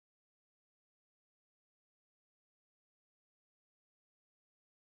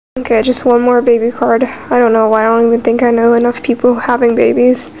Okay, just one more baby card. I don't know why. I don't even think I know enough people having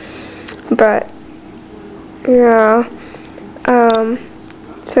babies. But, yeah. So I'm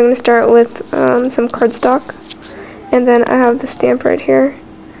going to start with some cardstock. And then I have the stamp right here.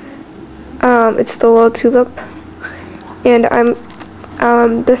 It's the little tulip. And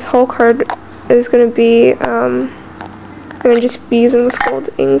this whole card is going to be, I'm going to just be using this gold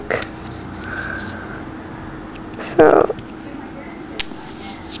ink. So,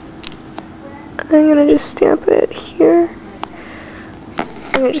 I'm going to just stamp it here.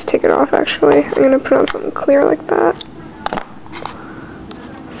 I'm going to just take it off actually. I'm going to put on something clear like that,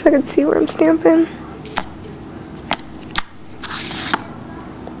 so I can see where I'm stamping.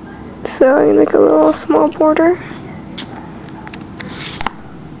 So I'm going to make a little small border.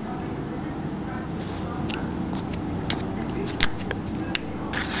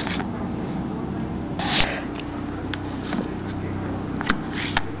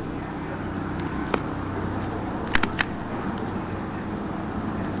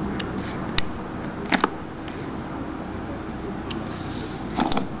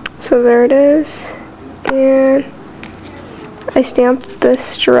 So there it is, and I stamped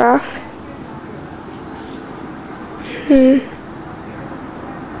this giraffe. I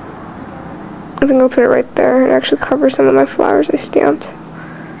think I'll put it right there. It actually covers some of my flowers I stamped.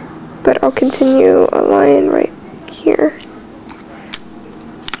 But I'll continue a line right here.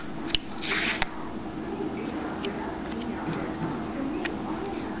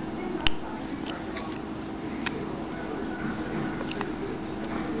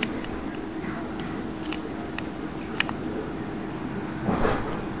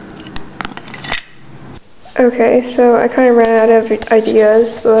 Okay, so I kind of ran out of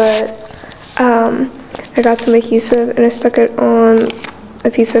ideas, but I got some adhesive and I stuck it on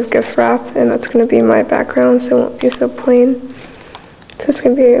a piece of gift wrap, and that's going to be my background, so it won't be so plain. So it's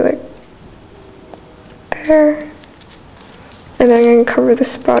going to be like there. And then I'm going to cover the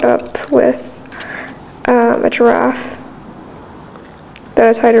spot up with a giraffe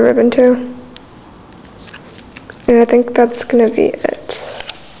that I tied a ribbon to. And I think that's going to be it.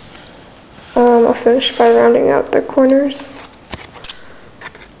 I'll finish by rounding out the corners.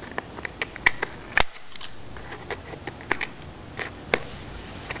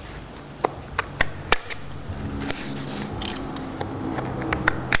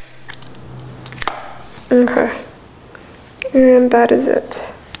 Okay, and that is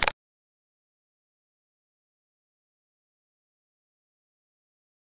it.